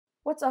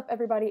What's up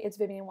everybody, it's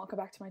Vivian, welcome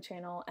back to my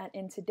channel, and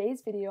in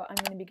today's video I'm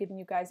going to be giving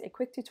you guys a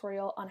quick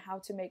tutorial on how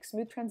to make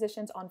smooth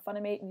transitions on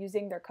FUNIMATE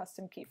using their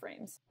custom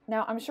keyframes.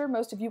 Now I'm sure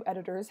most of you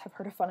editors have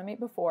heard of FUNIMATE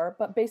before,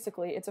 but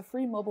basically it's a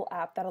free mobile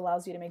app that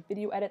allows you to make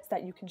video edits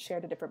that you can share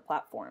to different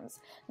platforms.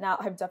 Now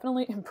I've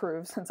definitely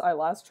improved since I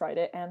last tried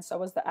it, and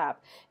so has the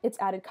app. It's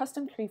added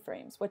custom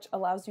keyframes, which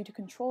allows you to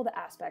control the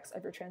aspects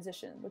of your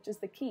transition, which is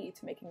the key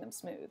to making them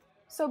smooth.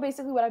 So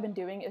basically what I've been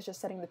doing is just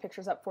setting the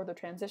pictures up for the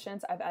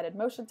transitions. I've added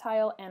motion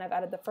tile and I've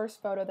added the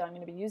first photo that I'm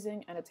going to be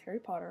using, and it's Harry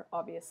Potter,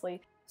 obviously.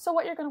 So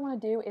what you're going to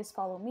want to do is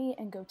follow me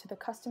and go to the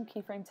custom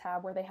keyframe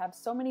tab where they have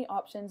so many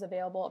options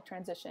available of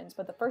transitions,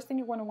 but the first thing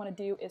you're going to want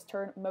to do is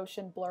turn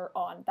motion blur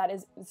on. That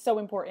is so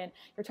important.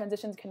 Your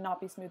transitions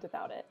cannot be smooth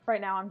without it.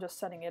 Right now I'm just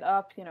setting it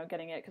up,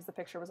 getting it because the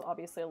picture was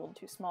obviously a little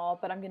too small,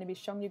 but I'm going to be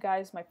showing you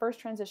guys my first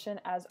transition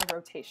as a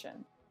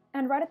rotation.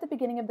 And right at the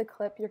beginning of the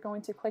clip, you're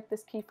going to click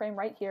this keyframe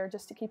right here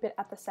just to keep it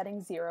at the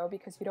setting 0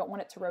 because you don't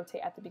want it to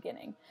rotate at the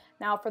beginning.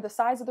 Now for the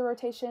size of the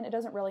rotation, it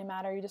doesn't really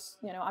matter. You just,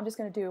 I'm just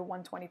going to do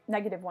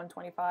negative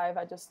 125.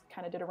 I just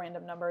kind of did a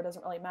random number. It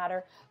doesn't really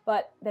matter.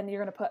 But then you're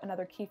going to put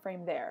another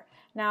keyframe there.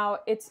 Now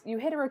you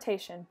hit a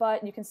rotation,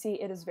 but you can see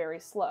it is very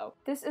slow.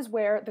 This is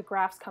where the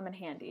graphs come in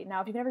handy.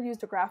 Now if you've never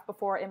used a graph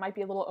before, it might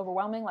be a little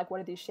overwhelming, like what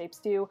do these shapes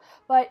do?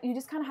 But you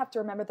just kind of have to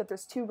remember that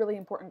there's two really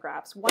important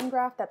graphs. One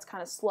graph that's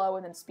kind of slow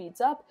and then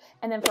speeds up,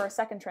 and then for a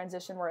second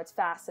transition where it's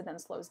fast and then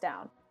slows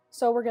down.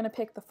 So we're going to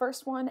pick the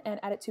first one and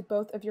add it to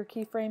both of your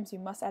keyframes. You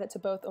must add it to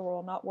both or it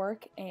will not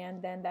work, and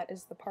then that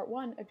is the part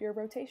 1 of your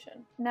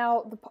rotation.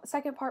 Now the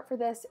second part for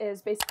this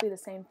is basically the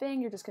same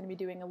thing, you're just going to be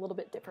doing a little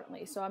bit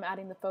differently. So I'm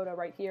adding the photo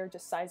right here,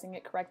 just sizing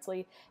it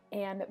correctly,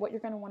 and what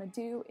you're going to want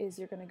to do is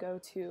you're going to go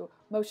to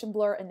motion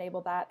blur,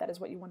 enable that. That is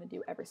what you want to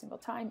do every single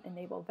time,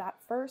 enable that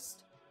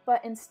first.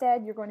 But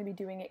instead, you're going to be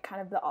doing it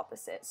kind of the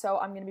opposite. So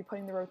I'm going to be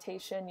putting the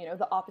rotation,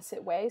 the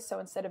opposite way. So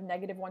instead of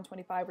negative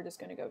 125, we're just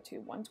going to go to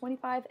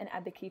 125 and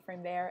add the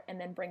keyframe there,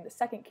 and then bring the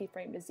second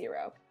keyframe to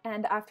 0.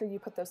 And after you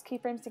put those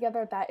keyframes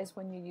together, that is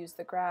when you use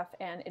the graph,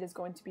 and it is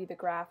going to be the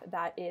graph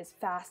that is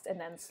fast and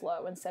then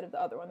slow instead of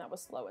the other one that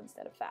was slow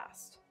instead of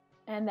fast.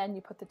 And then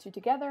you put the two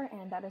together,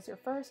 and that is your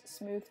first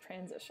smooth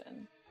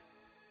transition.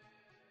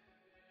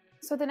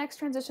 So the next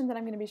transition that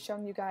I'm going to be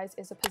showing you guys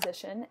is a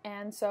position,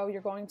 and so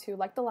you're going to,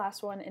 like the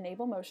last one,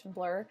 enable motion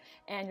blur,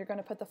 and you're going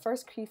to put the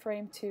first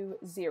keyframe to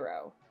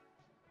 0.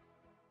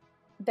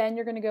 Then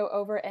you're going to go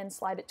over and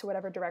slide it to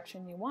whatever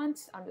direction you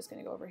want. I'm just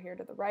going to go over here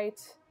to the right.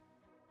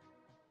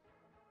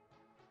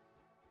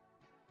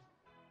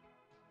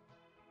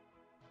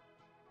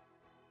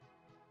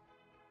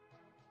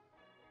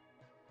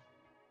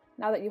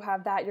 Now that you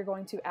have that, you're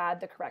going to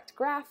add the correct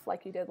graph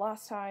like you did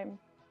last time.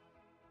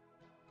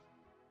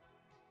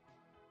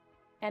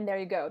 And there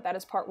you go, that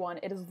is part 1.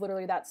 It is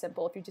literally that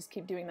simple if you just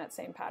keep doing that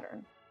same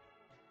pattern.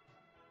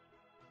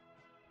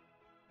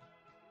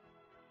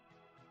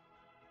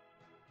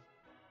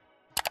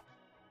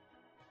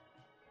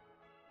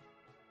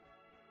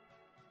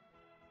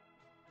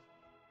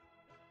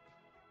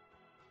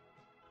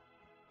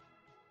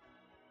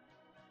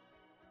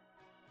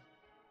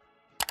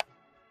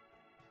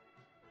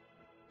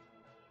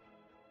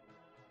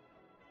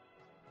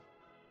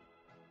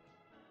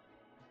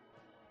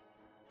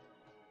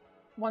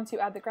 Once you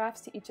add the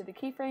graphs to each of the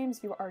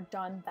keyframes, you are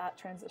done that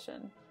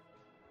transition.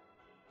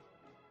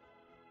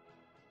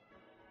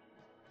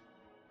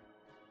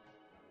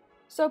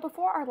 So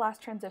before our last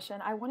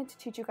transition, I wanted to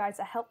teach you guys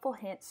a helpful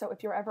hint so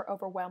if you're ever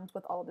overwhelmed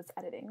with all of this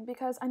editing,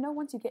 because I know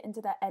once you get into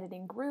that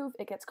editing groove,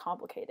 it gets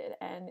complicated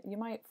and you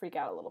might freak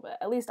out a little bit.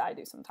 At least I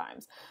do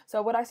sometimes.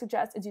 So what I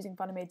suggest is using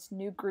FUNIMATE's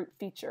new group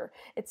feature.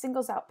 It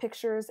singles out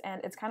pictures,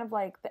 and it's kind of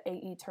like the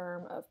AE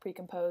term of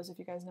pre-compose, if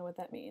you guys know what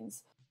that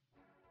means.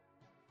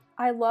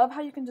 I love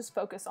how you can just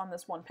focus on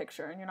this one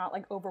picture and you're not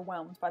like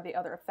overwhelmed by the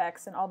other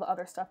effects and all the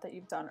other stuff that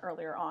you've done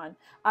earlier on.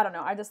 I don't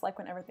know, I just like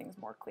when everything's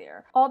more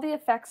clear. All the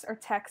effects or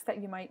text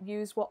that you might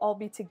use will all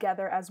be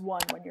together as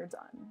one when you're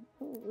done.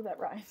 Ooh, that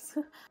rhymes.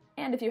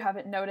 And if you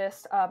haven't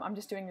noticed, I'm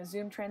just doing a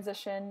zoom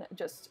transition,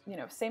 just,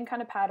 same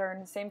kind of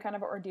pattern, same kind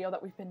of ordeal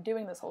that we've been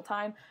doing this whole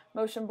time.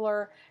 Motion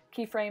blur,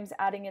 keyframes,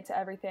 adding it to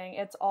everything.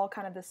 It's all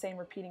kind of the same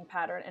repeating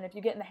pattern. And if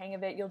you get in the hang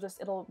of it,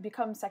 it'll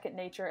become second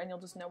nature and you'll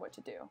just know what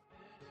to do.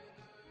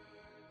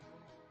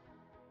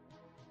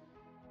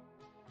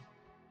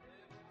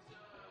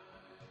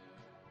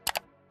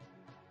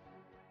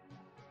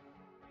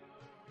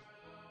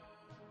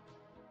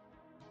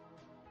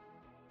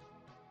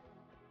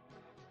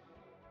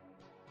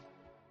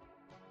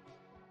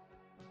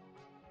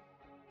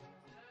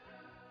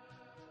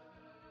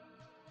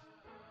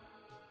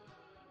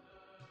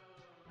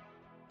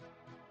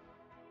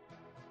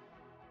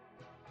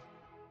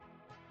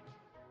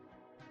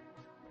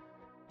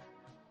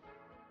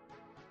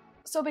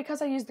 So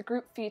because I use the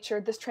group feature,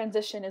 this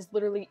transition is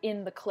literally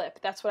in the clip.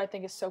 That's what I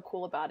think is so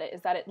cool about it, is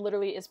that it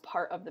literally is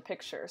part of the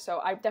picture. So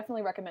I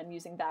definitely recommend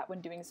using that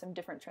when doing some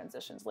different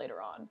transitions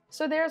later on.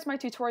 So there's my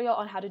tutorial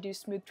on how to do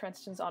smooth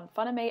transitions on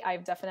FUNIMATE.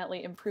 I've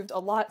definitely improved a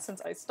lot since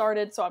I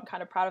started, so I'm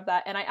kind of proud of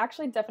that. And I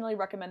actually definitely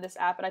recommend this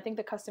app, and I think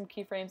the custom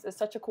keyframes is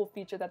such a cool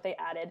feature that they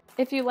added.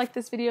 If you like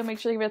this video, make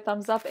sure you give it a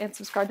thumbs up and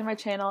subscribe to my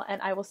channel,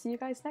 and I will see you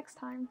guys next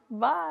time.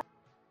 Bye!